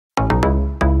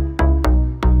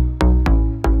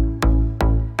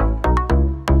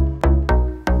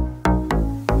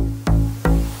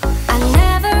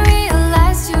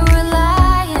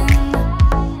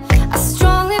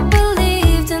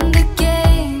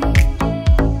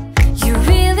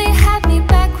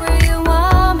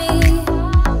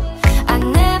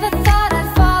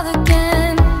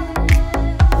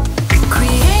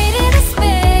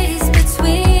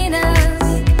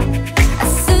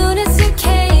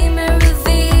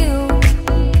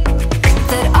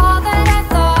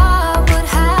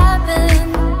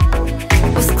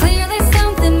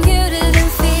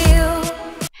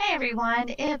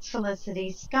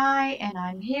Felicity Sky, and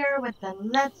I'm here with the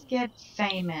Let's Get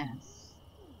Famous.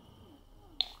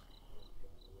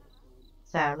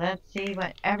 So let's see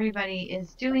what everybody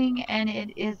is doing, and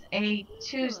it is a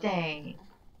Tuesday.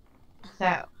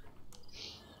 So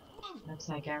looks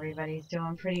like everybody's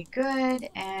doing pretty good,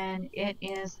 and it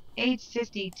is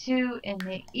 8:52 in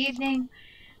the evening.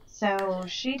 So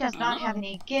she does not have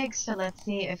any gigs, so let's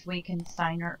see if we can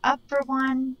sign her up for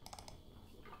one.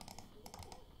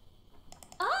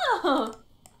 Oh!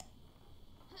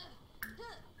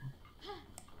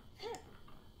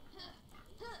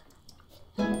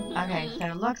 Okay, so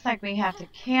it looks like we have to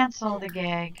cancel the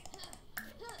gig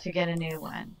to get a new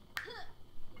one.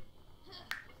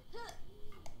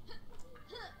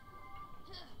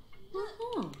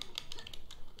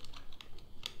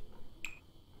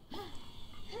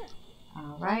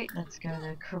 Alright, let's go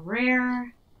to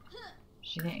career.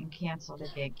 She didn't cancel the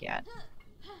gig yet.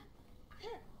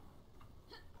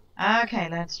 Okay,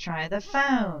 let's try the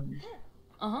phone.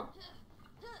 Alright,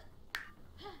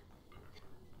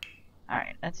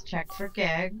 let's check for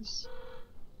gigs.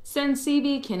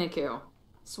 Sensibi Kiniku.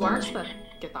 Swarsta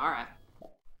Githara.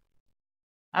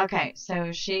 Okay,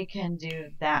 so she can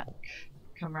do that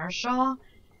commercial.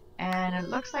 And it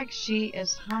looks like she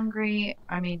is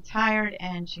tired,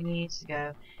 and she needs to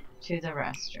go to the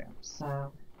restroom.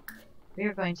 So we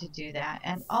are going to do that.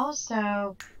 And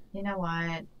also, you know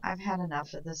what? I've had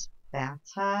enough of this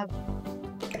bathtub.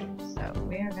 So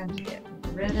we are going to get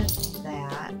rid of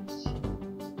that.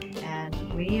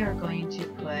 And we are going to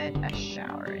put a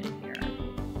shower in here.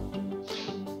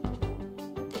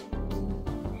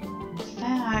 In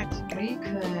fact, we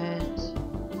could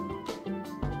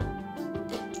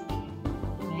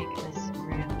make this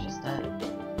room just a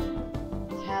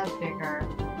tad bigger.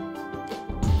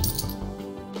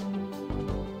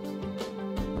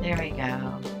 There we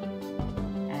go.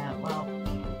 Well,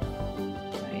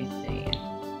 let me see.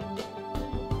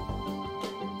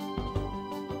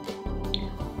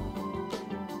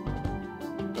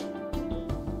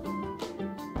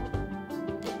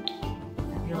 I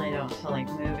really don't feel like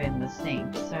moving the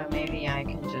sink, so maybe I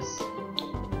can just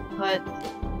put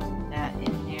that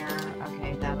in there.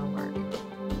 Okay, that'll work.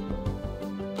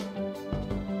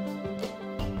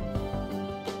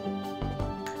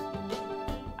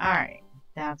 Alright.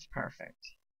 That's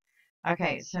perfect.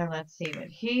 Okay, so let's see what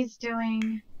he's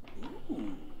doing.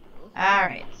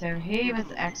 Alright, so he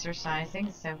was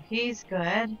exercising, so he's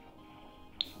good.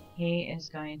 He is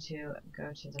going to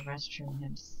go to the restroom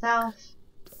himself.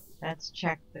 Let's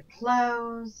check the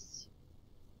clothes.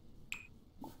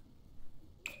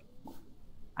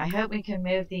 I hope we can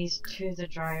move these to the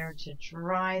dryer to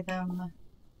dry them.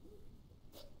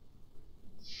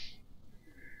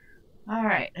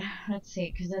 Alright, let's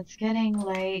see, because it's getting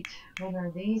late. What are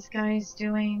these guys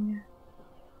doing?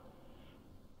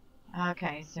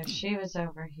 Okay, so she was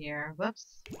over here.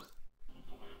 Whoops.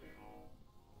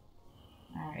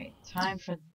 Alright, time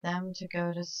for them to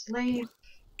go to sleep.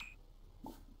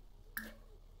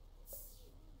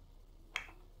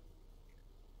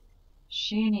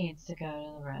 She needs to go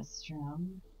to the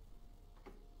restroom.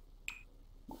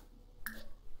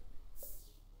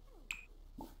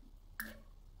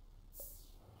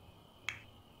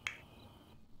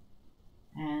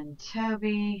 And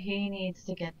Toby, he needs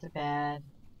to get to bed.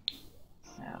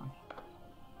 So,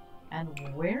 and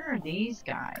where are these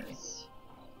guys?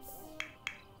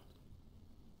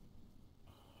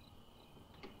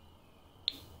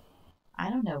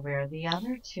 I don't know where the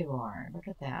other two are. Look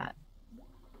at that.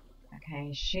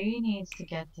 Okay, she needs to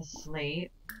get to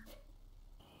sleep.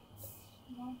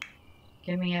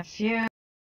 Give me a few.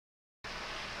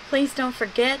 Please don't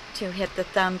forget to hit the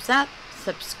thumbs up,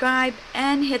 subscribe,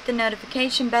 and hit the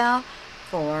notification bell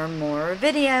for more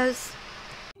videos.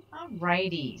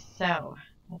 Alrighty, so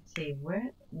let's see,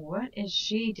 what is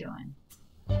she doing?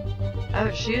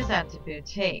 Oh, she was at the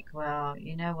boutique. Well,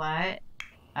 you know what?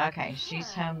 Okay,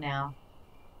 she's home now.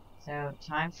 So,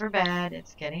 time for bed.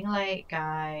 It's getting late,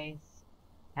 guys.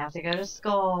 Have to go to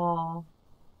school.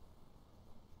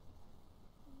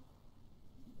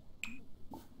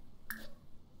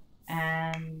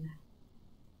 And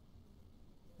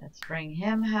let's bring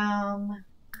him home.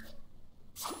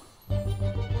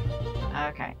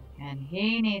 Okay, and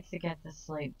he needs to get to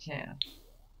sleep too.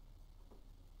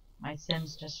 My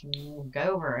Sims just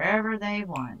go wherever they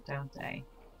want, don't they?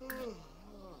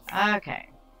 Okay.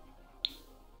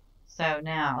 So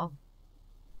now,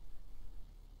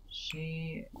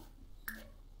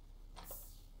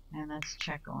 and let's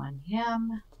check on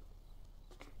him.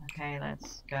 Okay,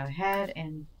 let's go ahead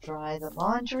and dry the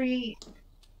laundry.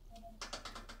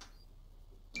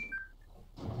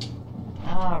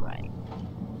 Alright.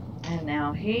 And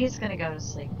now he's going to go to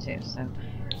sleep too. So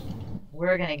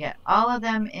we're going to get all of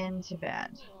them into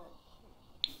bed.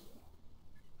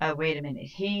 Oh, wait a minute.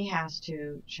 He has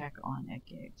to check on a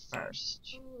gig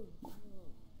first.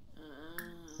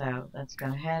 So let's go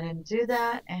ahead and do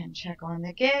that and check on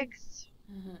the gigs.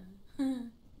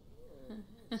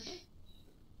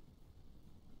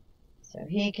 So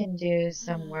he can do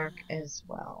some work as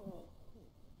well.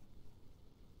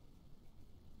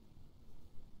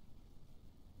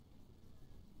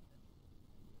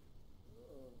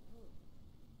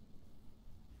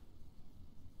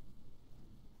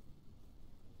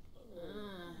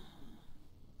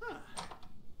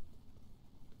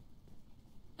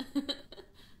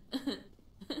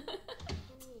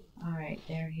 Alright,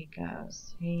 there he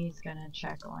goes. He's gonna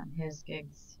check on his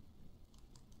gigs.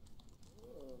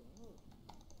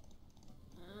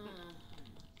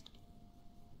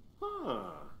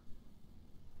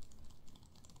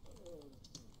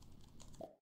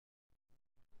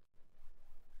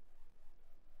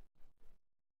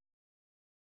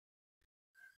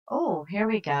 Oh, here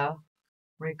we go.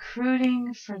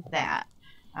 Recruiting for that.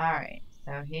 Alright,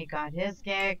 so he got his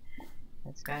gig.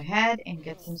 Let's go ahead and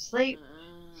get some sleep.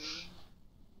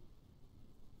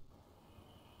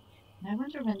 I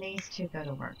wonder when these two go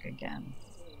to work again.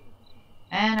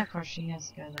 And of course she has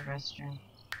to go to the restroom.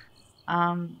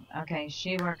 Okay,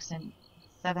 she works in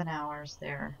 7 hours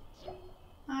there.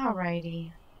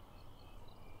 Alrighty.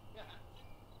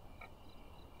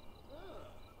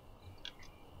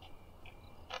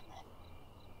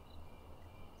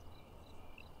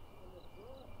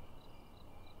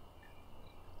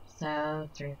 So,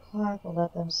 3 o'clock, we'll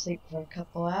let them sleep for a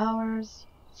couple hours.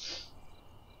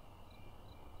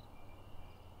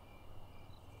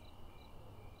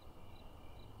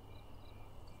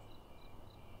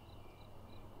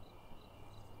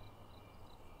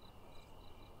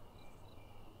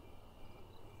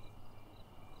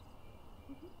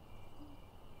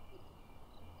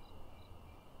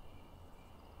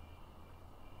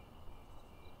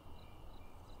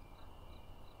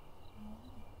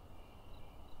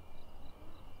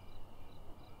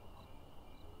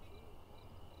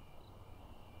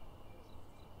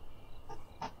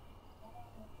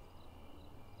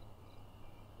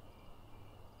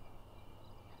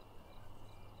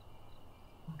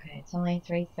 Okay, it's only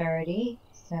 3:30,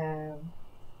 so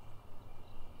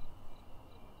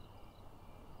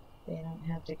they don't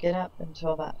have to get up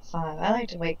until about 5. I like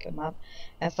to wake them up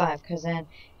at 5 because then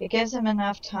it gives them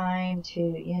enough time to,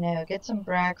 you know, get some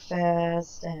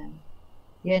breakfast and,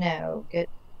 you know, get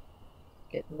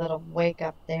a little wake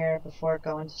up there before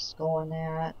going to school and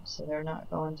that, so they're not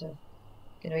going to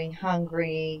be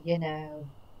hungry, you know.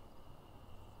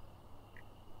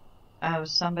 Oh,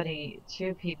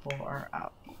 2 people are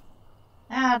up.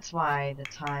 That's why the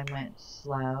time went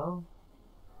slow.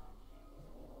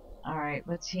 Alright,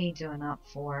 what's he doing up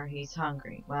for? He's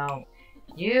hungry. Well,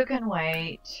 you can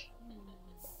wait.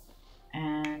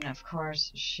 And, of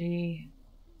course, she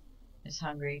is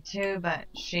hungry too, but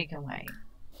she can wait.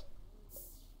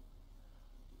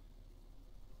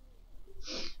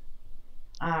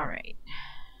 Alright.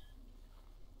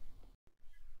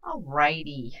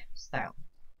 Alrighty. So,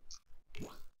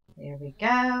 there we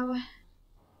go.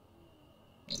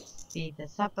 Let's speed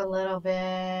this up a little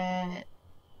bit.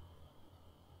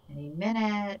 Any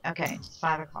minute. Okay, it's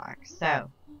 5 o'clock.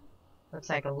 So, looks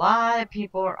like a lot of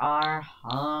people are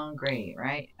hungry,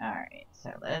 right? Alright,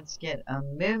 so let's get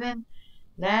them moving.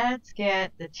 Let's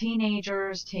get the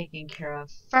teenagers taken care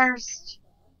of first.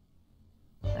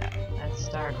 So, let's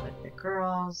start with the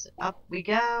girls. Up we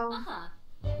go.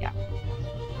 Yeah.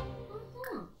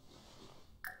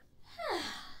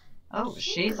 Oh,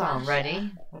 she's all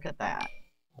ready. Look at that.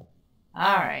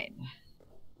 Alright.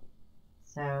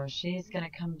 So, she's going to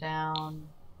come down.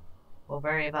 We'll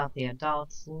worry about the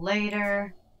adults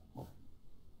later.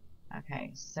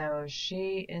 Okay, so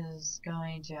she is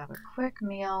going to have a quick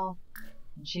meal.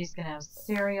 And she's going to have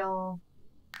cereal.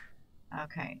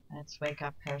 Okay, let's wake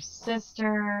up her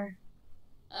sister.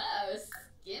 Oh,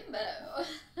 Skimbo.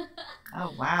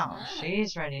 Oh, wow,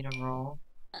 she's ready to roll.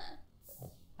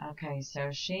 Okay,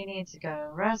 so she needs to go to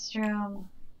the restroom.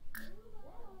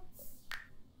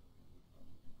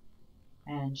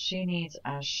 And she needs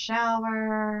a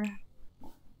shower.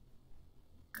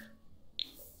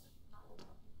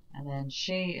 And then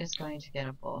she is going to get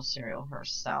a bowl of cereal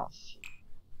herself.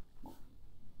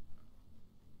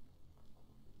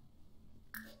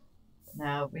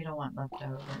 No, we don't want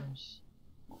leftovers.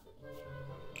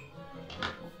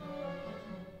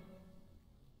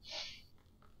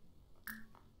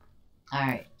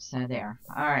 Alright, so there.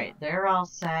 Alright, they're all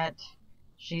set.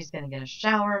 she's gonna get a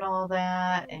shower and all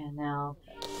that. And now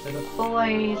for the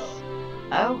boys,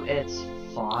 oh, it's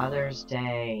Father's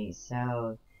Day,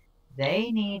 so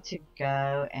they need to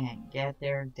go and get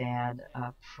their dad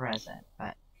a present.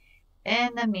 But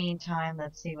in the meantime,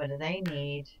 let's see, what do they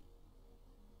need?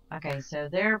 Okay, so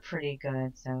they're pretty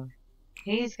good. So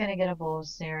he's gonna get a bowl of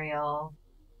cereal.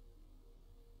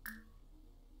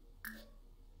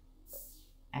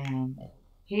 And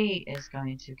he is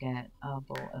going to get a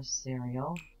bowl of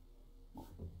cereal.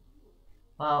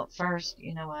 Well, first,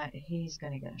 you know what? He's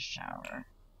going to get a shower.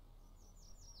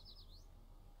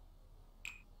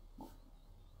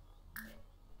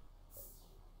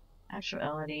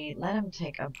 Actuality, let him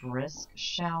take a brisk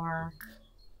shower.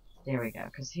 There we go,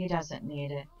 because he doesn't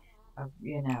need it,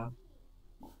 you know.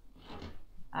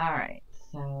 Alright,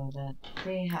 so let's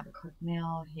see, have a quick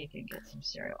meal. He can get some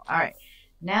cereal. Alright,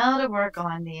 now to work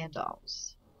on the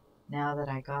adults. Now that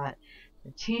I got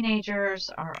the teenagers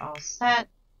are all set.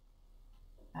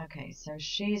 Okay, so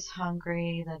she's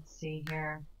hungry. Let's see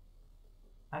here.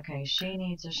 Okay, she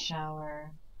needs a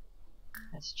shower.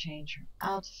 Let's change her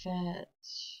outfit.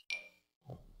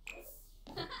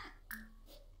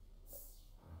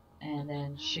 And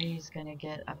then she's gonna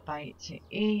get a bite to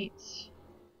eat.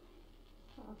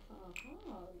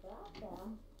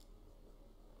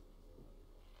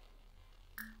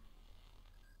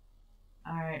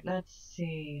 Alright, let's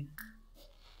see.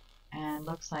 And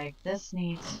looks like this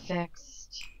needs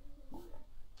fixed.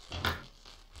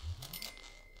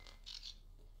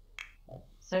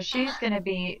 So she's gonna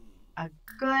be a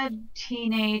good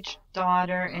teenage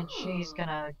daughter, and she's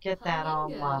gonna get that all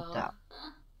mopped up.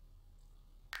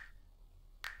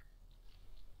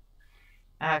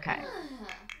 Okay.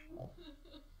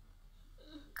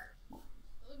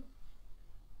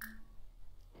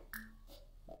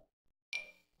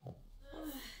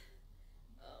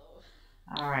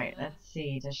 Alright, let's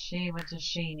see. What does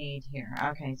she need here?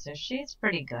 Okay, so she's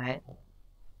pretty good.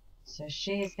 So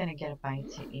she's gonna get a bite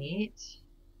to eat.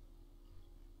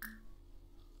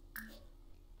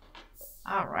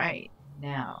 Alright,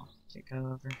 now to go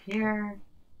over here.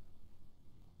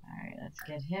 Alright, let's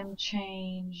get him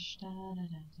changed.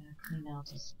 Clean out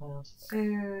the spoiled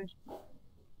food.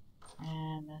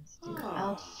 And let's do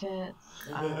outfits.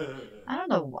 I don't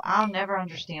know. I'll never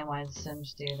understand why the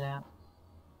Sims do that.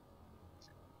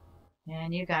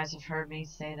 And you guys have heard me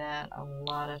say that a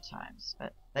lot of times.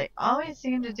 But they always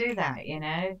seem to do that, you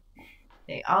know?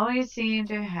 They always seem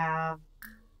to have,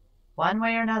 one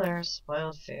way or another,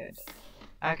 spoiled food.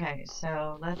 Okay,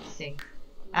 so let's see.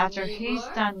 After he's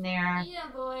done there,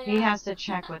 he has to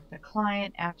check with the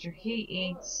client after he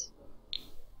eats.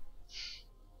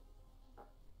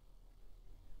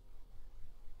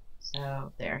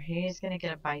 So there, he's going to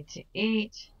get a bite to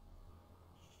eat.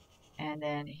 And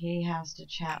then he has to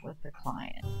chat with the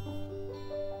client.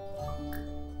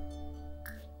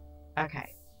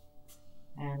 Okay.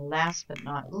 And last but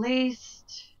not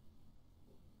least,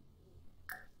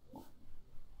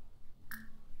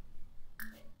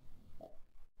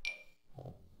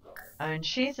 and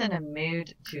she's in a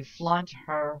mood to flaunt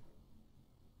her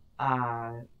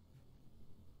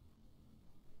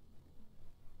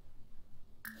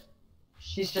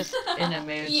she's just in a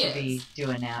mood to be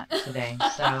doing that today.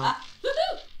 So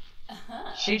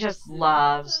she just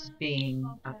loves being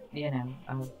you know,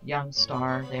 a young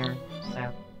star there.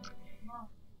 So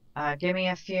give me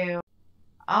a few.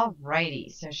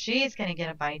 Alrighty, so she's gonna get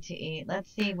a bite to eat.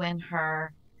 Let's see when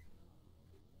her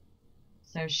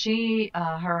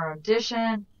her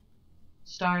audition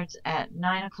starts at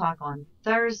 9 o'clock on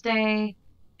Thursday,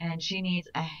 and she needs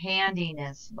a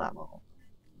handiness level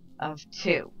of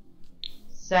 2.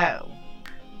 So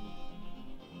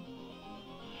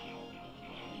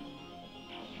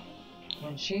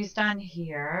when she's done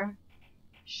here,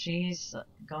 she's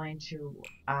going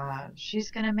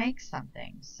to make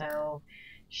something. So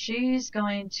she's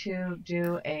going to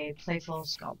do a playful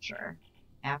sculpture.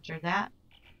 After that,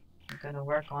 I'm going to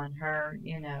work on her,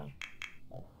 you know.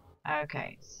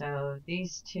 Okay, so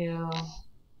these two.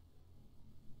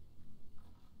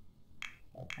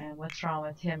 And what's wrong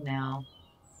with him now?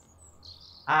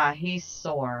 He's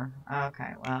sore.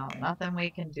 Okay, well, nothing we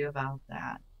can do about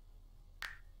that.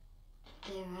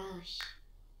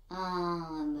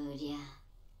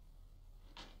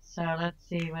 So let's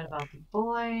see, what about the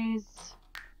boys?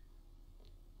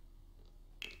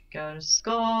 Go to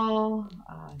school.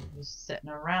 Just sitting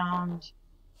around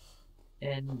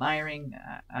admiring.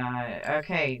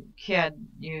 Okay, kid,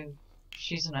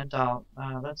 she's an adult.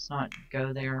 Let's not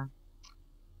go there.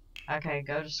 Okay,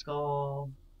 go to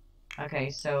school. Okay,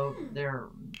 so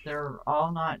they're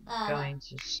all not going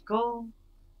to school.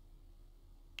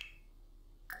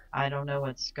 I don't know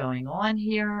what's going on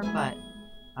here, but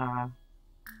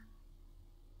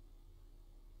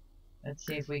let's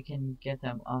see if we can get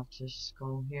them off to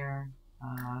school here.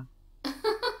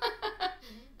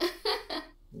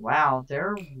 Wow,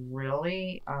 they're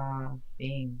really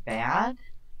being bad.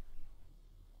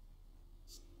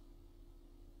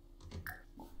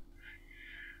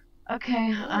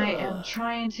 Okay, I am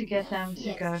trying to get them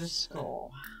to go to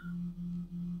school.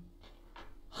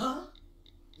 Huh?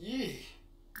 Yeah.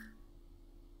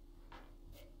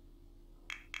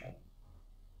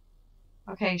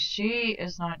 Okay, she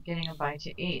is not getting a bite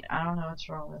to eat. I don't know what's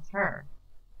wrong with her,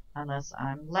 unless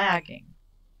I'm lagging.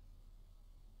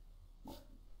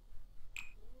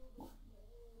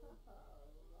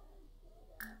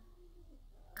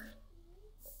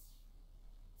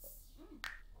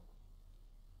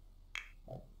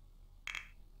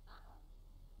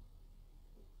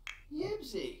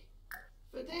 Yibsy.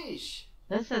 Fadish.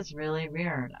 This is really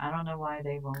weird. I don't know why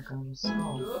they won't go to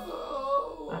school.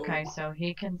 No. Okay, so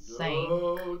he can sing.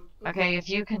 No. Okay, if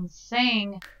you can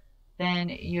sing, then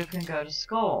you can go to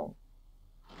school.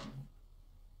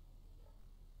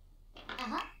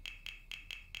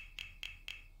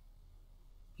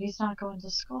 He's not going to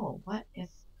school. What is...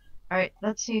 Alright,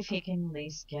 let's see if he can at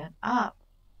least get up.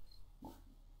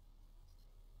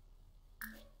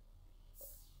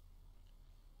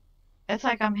 It's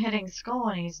like I'm hitting school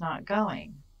and he's not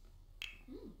going.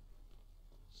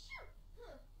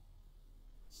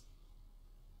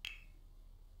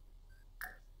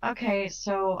 Okay,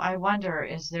 so I wonder,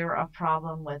 is there a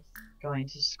problem with going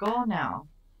to school now?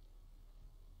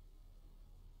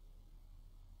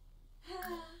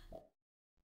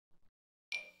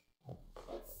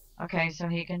 Okay, so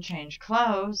he can change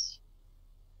clothes.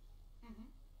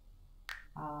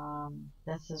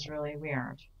 This is really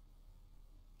weird.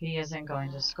 He isn't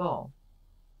going to school.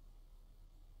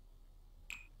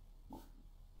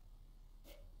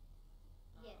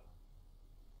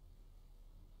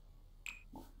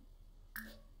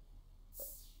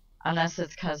 Unless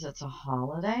it's because it's a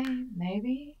holiday,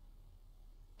 maybe?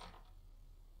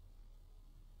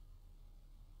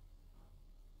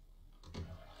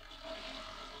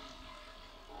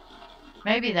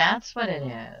 Maybe that's what it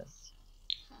is.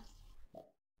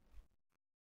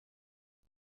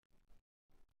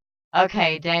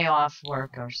 Okay, day off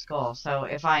work or school. So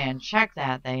if I uncheck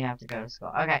that, they have to go to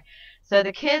school. Okay, so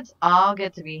the kids all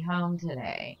get to be home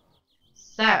today.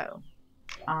 So,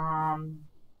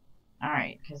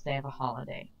 alright, because they have a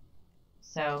holiday.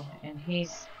 So, and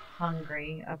he's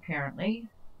hungry, apparently.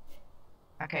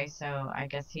 Okay, so I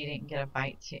guess he didn't get a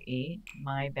bite to eat.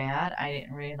 My bad. I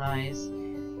didn't realize,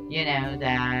 you know,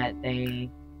 that they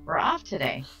were off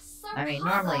today. I mean,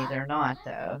 normally they're not,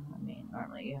 though. I mean,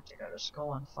 normally you have to go to school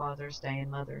on Father's Day and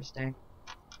Mother's Day.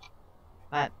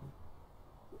 But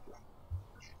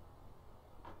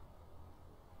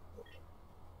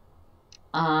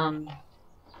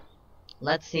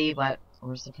let's see what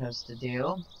we're supposed to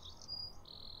do.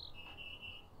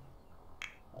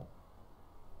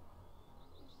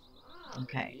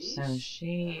 Okay, so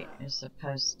she is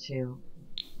supposed to...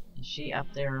 Is she up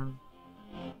there?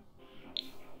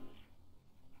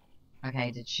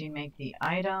 Okay, did she make the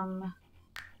item?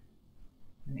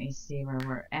 Let me see where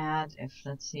we're at.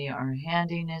 Let's see, our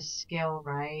handiness skill,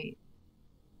 right?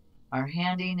 Our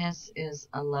handiness is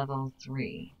a level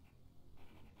 3.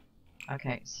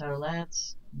 Okay, so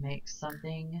let's make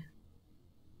something.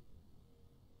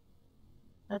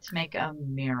 Let's make a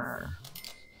mirror.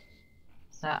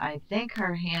 So I think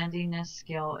her handiness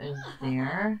skill is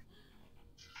there.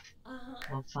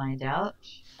 We'll find out.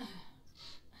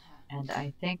 And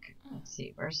I think, let's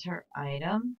see, where's her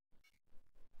item?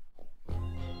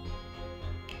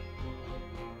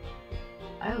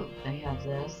 Oh, they have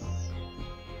this.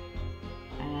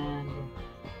 And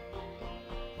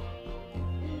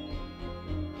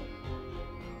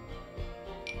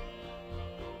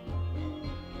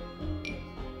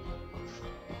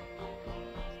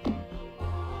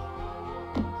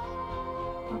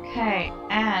okay,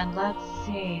 and let's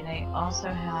see, they also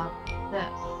have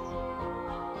this.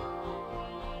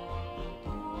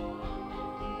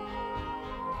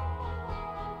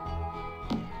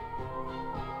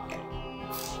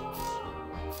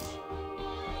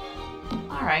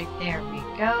 Alright, there we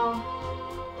go.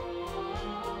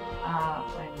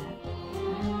 Wait a minute.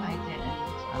 No, I didn't.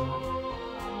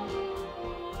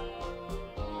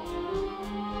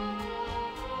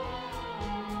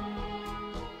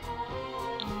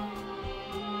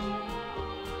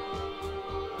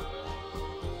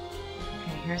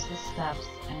 Okay, here's the steps,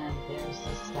 and there's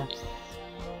the steps.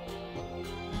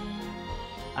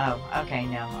 Oh, okay,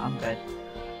 no, I'm good.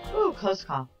 Ooh, close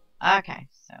call. Okay,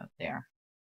 So there.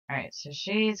 Alright, so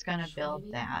she's gonna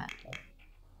build that.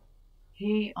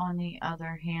 He, on the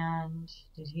other hand,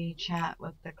 did he chat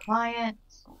with the client?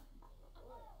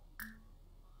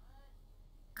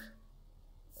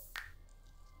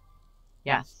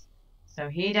 Yes. So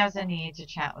he doesn't need to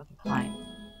chat with the client.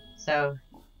 So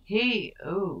he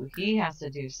has to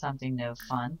do something no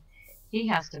fun. He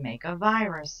has to make a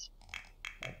virus.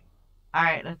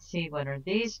 Alright, let's see, what are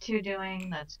these two doing?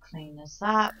 Let's clean this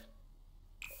up.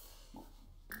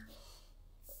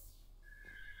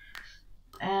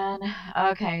 And,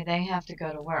 okay, they have to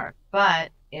go to work. But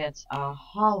it's a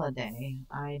holiday.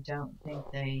 I don't think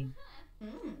they...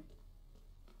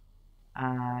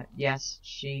 yes,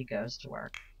 she goes to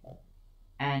work.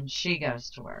 And she goes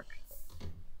to work.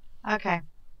 Okay.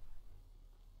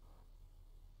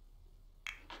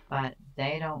 But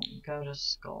they don't go to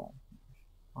school.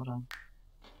 Hold on.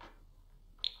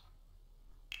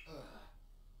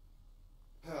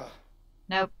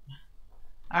 Nope.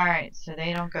 Alright, so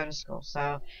they don't go to school.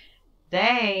 So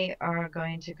they are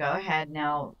going to go ahead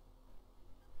now.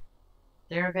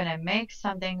 They're going to make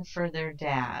something for their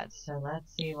dad. So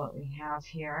let's see what we have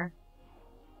here.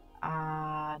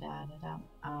 I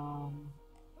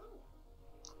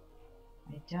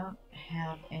don't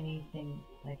have anything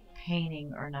like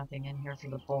painting or nothing in here for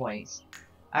the boys.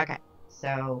 Okay,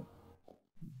 so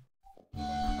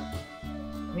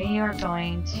we are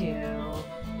going to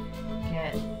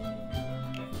get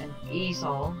an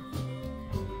easel.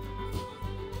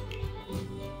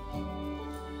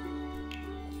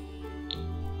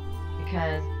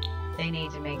 Because they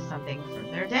need to make something for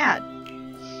their dad.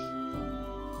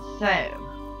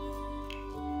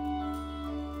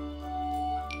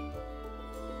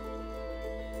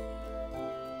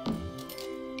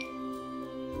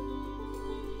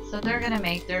 So they're going to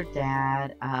make their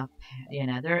dad up. You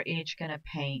know, they're each going to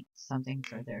paint something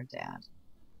for their dad.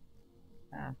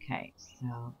 Okay,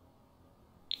 so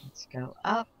let's go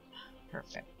up.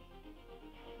 Perfect.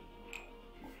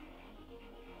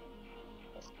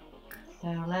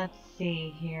 So let's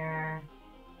see here.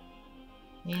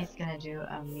 He's going to do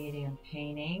a medium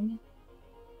painting.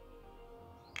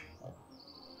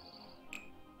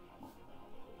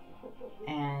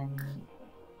 And,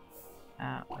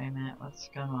 wait a minute, what's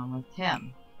going on with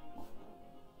him?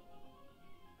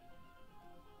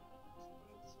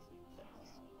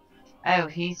 Oh,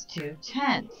 he's too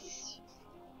tense.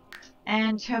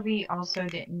 And Toby also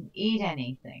didn't eat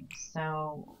anything,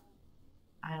 so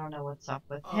I don't know what's up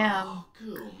with him.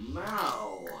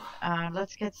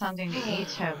 Let's get something to eat,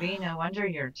 Toby. No wonder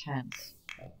you're tense.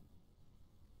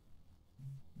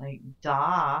 Like,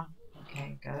 duh.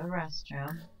 Okay, go to the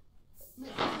restroom.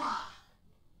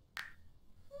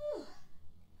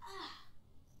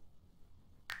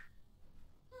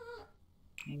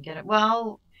 And get it.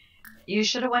 Well, you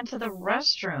should have went to the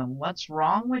restroom. What's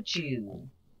wrong with you?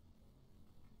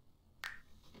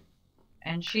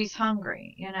 And she's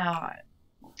hungry. You know,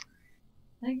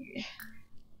 like,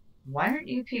 why aren't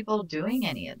you people doing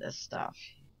any of this stuff?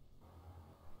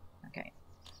 Okay,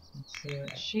 let's see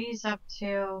what she's up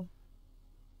to.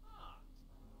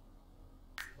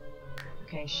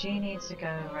 Okay, she needs to go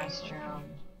to the restroom.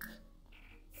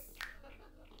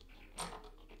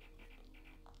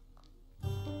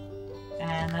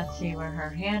 And let's see where her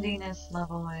handiness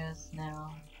level is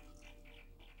now.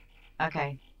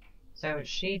 Okay, so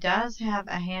she does have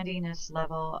a handiness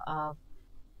level of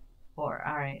 4.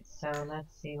 Alright, so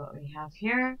let's see what we have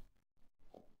here.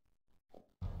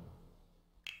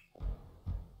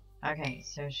 Okay,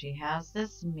 so she has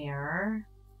this mirror.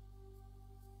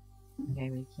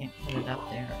 Okay, we can't put it up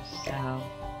there, so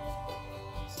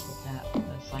put that,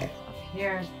 those lights up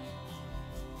here.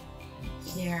 And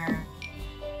here.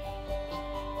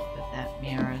 Put that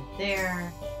mirror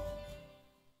there.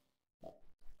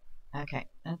 Okay,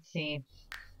 let's see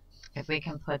if we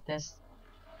can put this.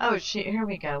 Oh, here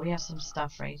we go. We have some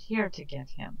stuff right here to give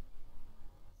him.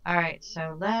 Alright,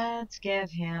 so let's give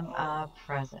him a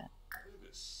present.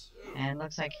 And it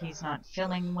looks like he's not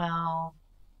feeling well.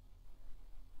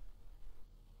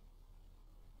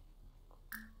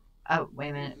 Oh, wait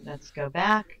a minute. Let's go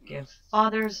back. Give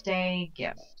Father's Day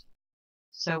gift.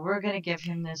 So we're going to give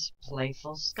him this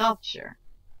playful sculpture.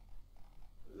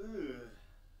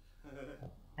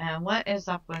 And what is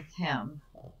up with him?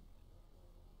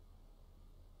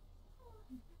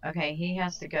 Okay, he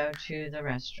has to go to the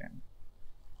restroom.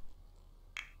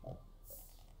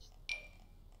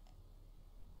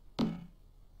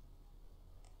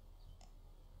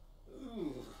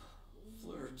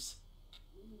 Flurbs.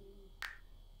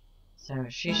 So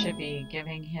she should be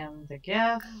giving him the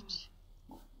gift.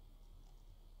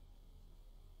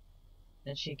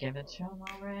 Did she give it to him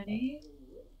already?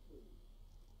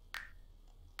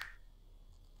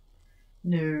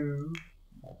 No.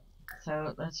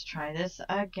 So let's try this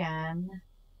again.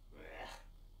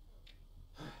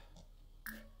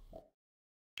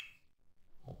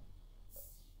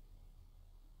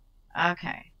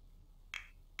 Okay.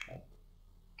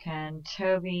 Can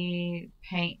Toby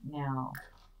paint now?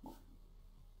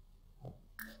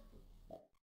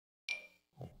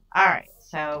 Alright,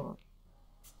 so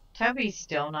Toby's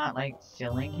still not like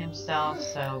feeling himself,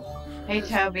 so hey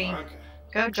Toby,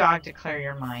 go jog to clear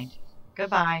your mind.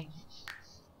 Goodbye.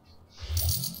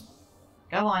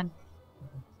 Go on.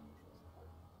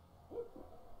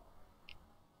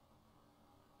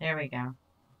 There we go.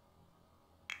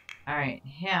 Alright,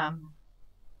 him.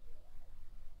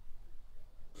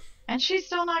 And she's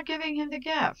still not giving him the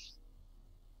gift.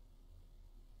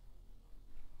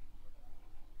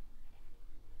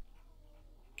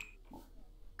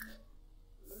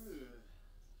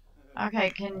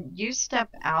 Okay, can you step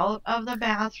out of the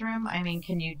bathroom? I mean,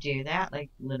 can you do that? Like,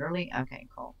 literally? Okay,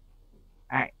 cool.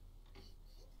 Alright.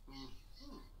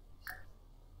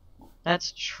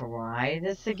 Let's try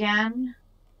this again.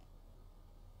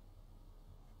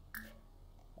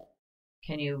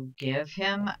 Can you give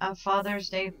him a Father's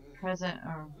Day present?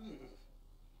 Or,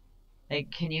 like,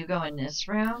 can you go in this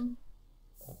room?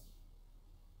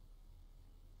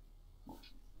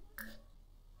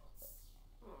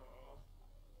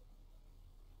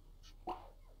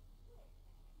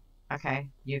 Okay,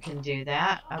 you can do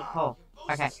that. Oh, cool.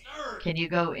 Okay, can you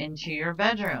go into your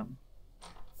bedroom?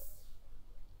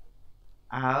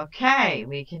 Okay,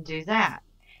 we can do that.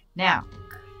 Now,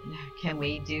 can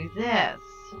we do this?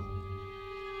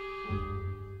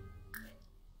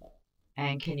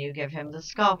 And can you give him the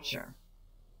sculpture?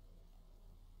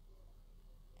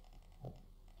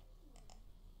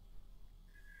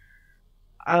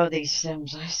 Oh, these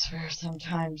Sims, I swear,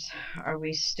 sometimes are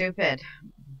we stupid?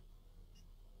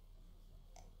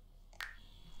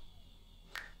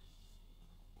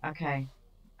 Okay,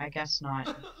 I guess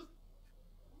not.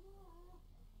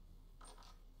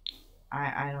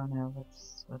 I don't know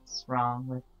what's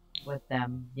wrong with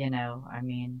them, you know. I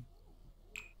mean,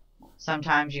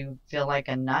 sometimes you feel like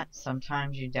a nut,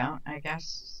 sometimes you don't, I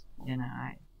guess. You know,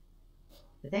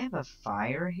 did they have a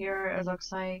fire here, it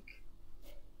looks like?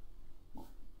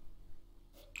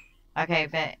 Okay,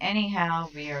 but anyhow,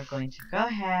 we are going to go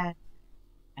ahead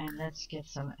and let's get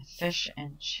some fish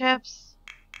and chips.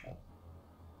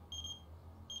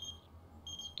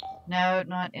 No,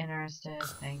 not interested,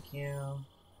 thank you.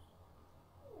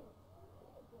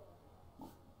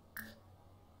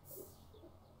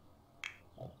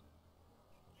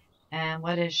 And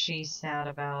what is she sad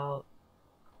about?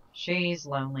 She's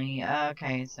lonely.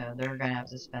 Okay, so they're gonna have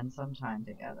to spend some time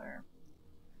together.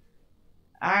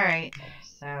 Alright,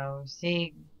 so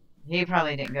see, he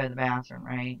probably didn't go to the bathroom,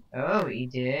 right? Oh, he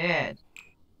did.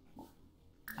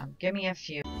 Give me a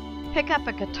few. Pick up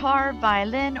a guitar,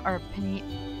 violin, or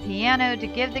piano to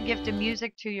give the gift of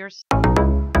music to your